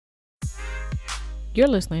You're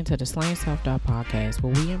listening to the Slaying Self-Doubt podcast,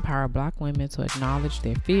 where we empower Black women to acknowledge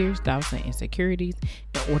their fears, doubts, and insecurities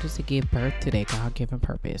in order to give birth to their God-given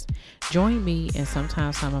purpose. Join me and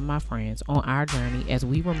sometimes some of my friends on our journey as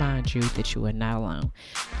we remind you that you are not alone.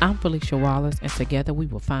 I'm Felicia Wallace, and together we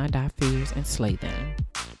will find our fears and slay them.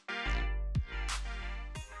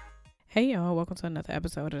 Hey y'all, welcome to another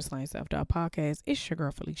episode of the Slaying Self-Doubt podcast. It's your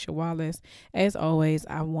girl Felicia Wallace. As always,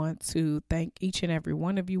 I want to thank each and every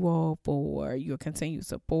one of you all for your continued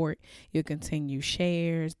support, your continued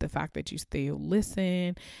shares, the fact that you still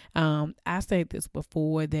listen. I said this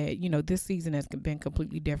before that, this season has been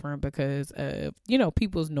completely different because of,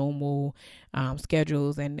 people's normal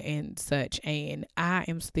schedules and such. And I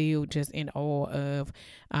am still just in awe of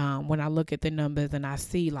when I look at the numbers and I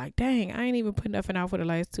see like, dang, I ain't even put nothing out for the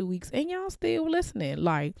last 2 weeks. And y'all still listening.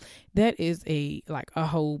 Like, that is a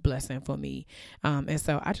whole blessing for me. And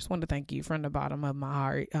so I just want to thank you from the bottom of my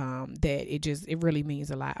heart, that it really means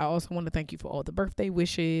a lot. I also want to thank you for all the birthday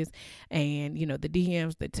wishes and, the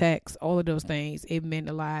DMs, the texts, all of those things. It meant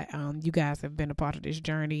a lot. You guys have been a part of this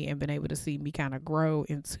journey and been able to see me kind of grow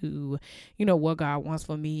into, what God wants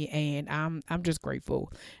for me. And I'm just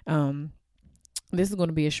grateful. This is going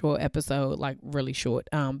to be a short episode, like really short,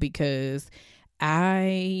 because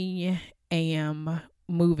I am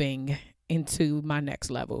moving into my next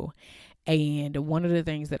level. And one of the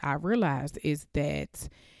things that I realized is that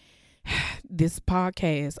this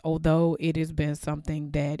podcast, although it has been something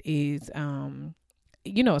that is,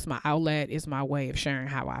 it's my outlet, it's my way of sharing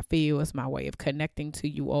how I feel, it's my way of connecting to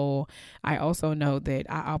you all. I also know that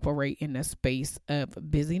I operate in a space of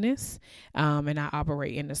busyness, and I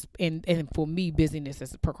operate and for me, busyness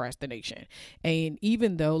is procrastination. And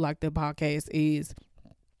even though like the podcast is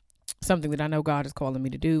something that I know God is calling me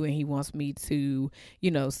to do, and he wants me to,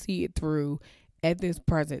 see it through, at this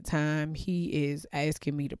present time, he is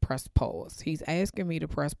asking me to press pause. He's asking me to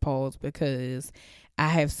press pause because I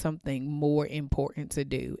have something more important to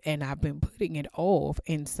do. And I've been putting it off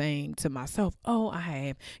and saying to myself, I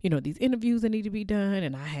have, these interviews that need to be done.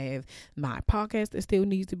 And I have my podcast that still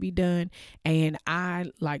needs to be done. And I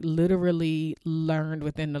literally learned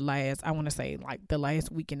within the last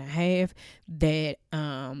week and a half that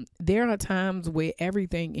there are times where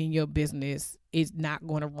everything in your business is not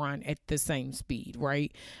going to run at the same speed,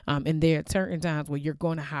 right? And there are certain times where you're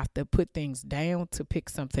going to have to put things down to pick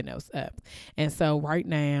something else up. And so right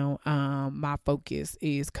now, my focus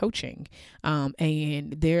is coaching.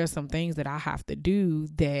 And there are some things that I have to do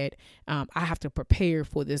that I have to prepare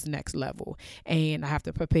for this next level, and I have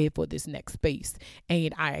to prepare for this next space.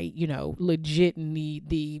 And I, legit need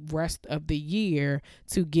the rest of the year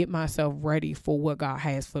to get myself ready for what God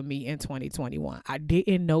has for me in 2021. I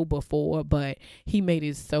didn't know before, but he made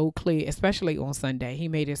it so clear, especially on Sunday. He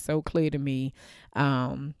made it so clear to me.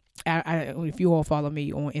 If you all follow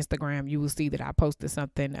me on Instagram, you will see that I posted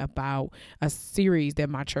something about a series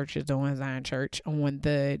that my church is doing, Zion Church, on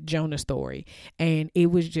the Jonah story. And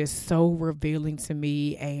it was just so revealing to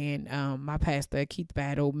me. And my pastor, Keith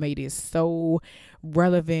Battle, made it so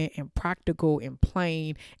relevant and practical and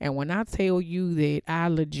plain. And when I tell you that I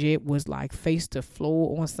legit was like face to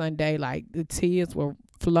floor on Sunday, like the tears were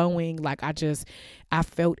flowing, I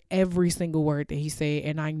felt every single word that he said,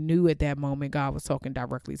 and I knew at that moment God was talking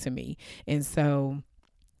directly to me. And so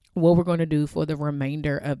what we're going to do for the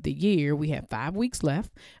remainder of the year, we have 5 weeks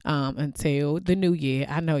left until the new year.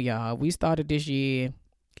 I know, y'all, we started this year,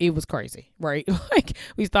 it was crazy, right?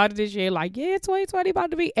 We started this year 2020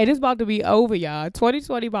 about to be, and it's about to be over, y'all.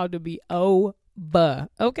 2020 about to be over.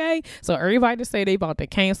 Okay, so everybody to say they about to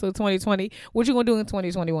cancel 2020, what you gonna do in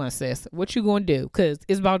 2021, sis? What you gonna do? Because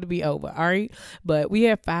it's about to be over. All right, but we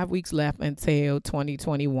have 5 weeks left until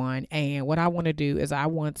 2021, and what I want to do is I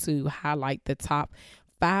want to highlight the top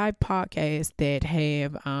 5 podcasts that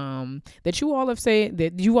have that you all have said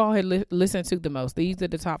that you all had listened to the most. These are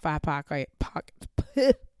the top 5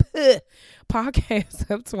 podcasts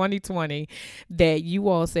of 2020 that you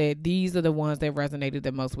all said these are the ones that resonated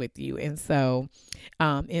the most with you. And so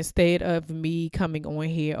instead of me coming on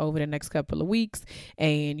here over the next couple of weeks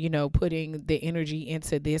and putting the energy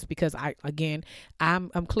into this, because I'm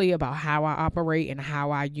clear about how I operate and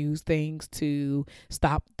how I use things to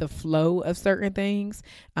stop the flow of certain things,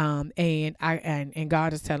 and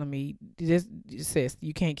God is telling me, this, sis,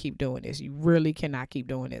 you can't keep doing this. You really cannot keep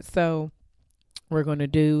doing it. So We're going to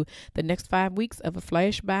do the next 5 weeks of a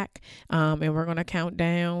flashback, and we're going to count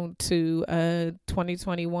down to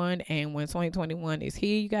 2021. And when 2021 is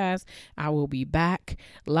here, you guys, I will be back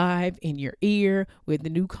live in your ear with the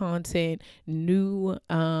new content, new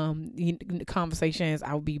conversations.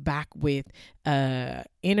 I will be back with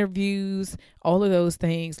interviews, all of those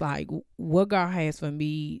things. Like what God has for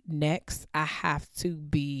me next, I have to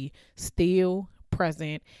be still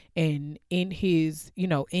present and in his,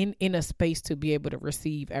 in a space to be able to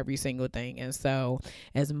receive every single thing. And so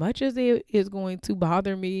as much as it is going to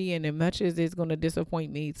bother me and as much as it's going to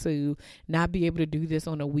disappoint me to not be able to do this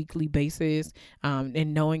on a weekly basis,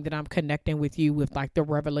 and knowing that I'm connecting with you with like the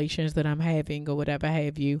revelations that I'm having or whatever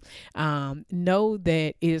have you, know that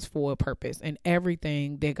it is for a purpose, and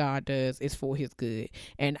everything that God does is for his good.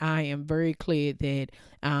 And I am very clear that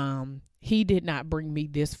he did not bring me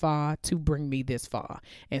this far to bring me this far.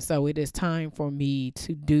 And so it is time for me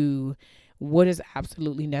to do what is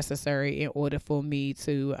absolutely necessary in order for me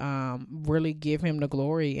to really give him the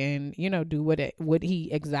glory and, do what he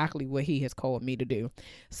has called me to do.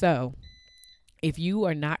 So if you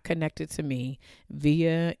are not connected to me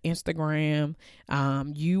via Instagram,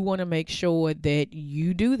 you want to make sure that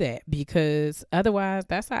you do that, because otherwise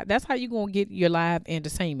that's how you're going to get your live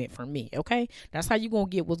entertainment from me. Okay. That's how you're going to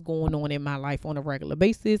get what's going on in my life on a regular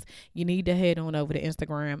basis. You need to head on over to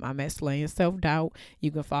Instagram. I'm at Slaying Self Doubt. You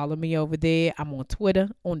can follow me over there. I'm on Twitter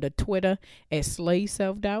at Slay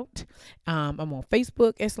Self Doubt. I'm on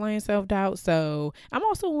Facebook at Slaying Self Doubt. So I'm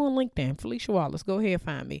also on LinkedIn, Felicia Wallace. Go ahead and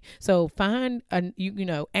find me. So find and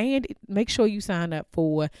make sure you sign up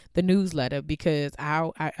for the newsletter, because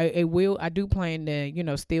I do plan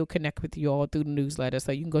to, still connect with you all through the newsletter.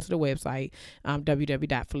 So you can go to the website,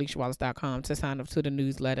 www.feliciawallace.com, to sign up to the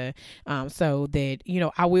newsletter, so that,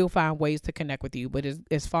 I will find ways to connect with you. But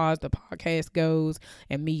as far as the podcast goes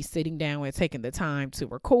and me sitting down and taking the time to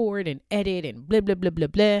record and edit and blah, blah, blah, blah,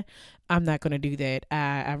 blah, I'm not going to do that.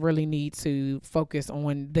 I really need to focus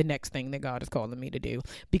on the next thing that God is calling me to do,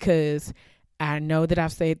 because I know that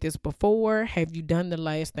I've said this before. Have you done the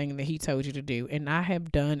last thing that he told you to do? And I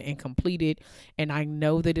have done and completed, and I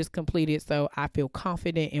know that it's completed. So I feel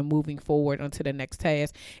confident in moving forward onto the next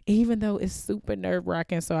task, even though it's super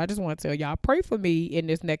nerve-wracking. So I just want to tell y'all, pray for me in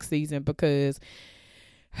this next season, because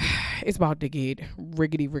it's about to get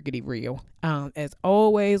riggedy real. As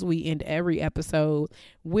always, we end every episode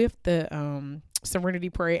with the serenity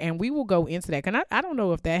prayer, and we will go into that. And I don't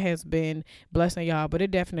know if that has been blessing y'all, but it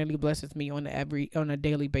definitely blesses me on a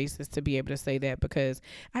daily basis to be able to say that, because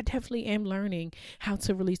I definitely am learning how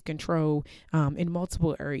to release control in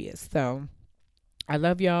multiple areas. So I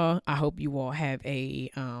love y'all. I hope you all have a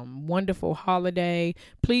wonderful holiday.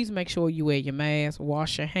 Please make sure you wear your mask,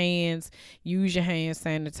 wash your hands, use your hand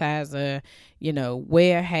sanitizer,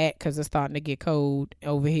 wear a hat, because it's starting to get cold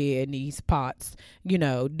over here in these parts.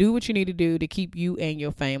 Do what you need to do to keep you and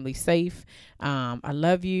your family safe. I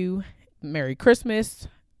love you. Merry Christmas.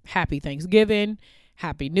 Happy Thanksgiving.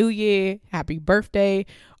 Happy New Year. Happy birthday.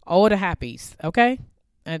 All the happies. Okay?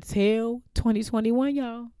 Until 2021,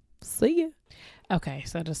 y'all. See ya. Okay,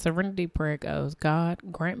 so the serenity prayer goes: God,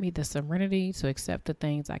 grant me the serenity to accept the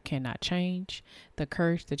things I cannot change, the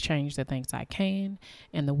courage to change the things I can,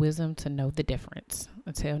 and the wisdom to know the difference.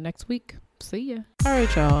 Until next week, see ya. All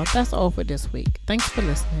right, y'all, that's all for this week. Thanks for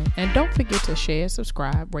listening. And don't forget to share,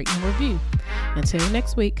 subscribe, rate, and review. Until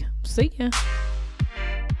next week, see ya.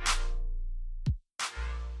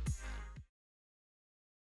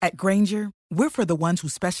 At Grainger, we're for the ones who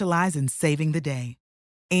specialize in saving the day,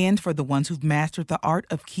 and for the ones who've mastered the art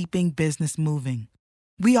of keeping business moving.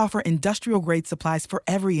 We offer industrial-grade supplies for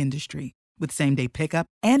every industry, with same-day pickup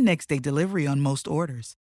and next-day delivery on most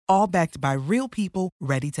orders, all backed by real people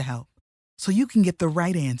ready to help. So you can get the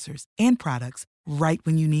right answers and products right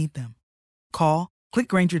when you need them. Call, click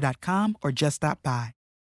Grainger.com, or just stop by.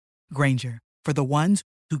 Grainger, for the ones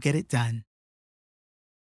who get it done.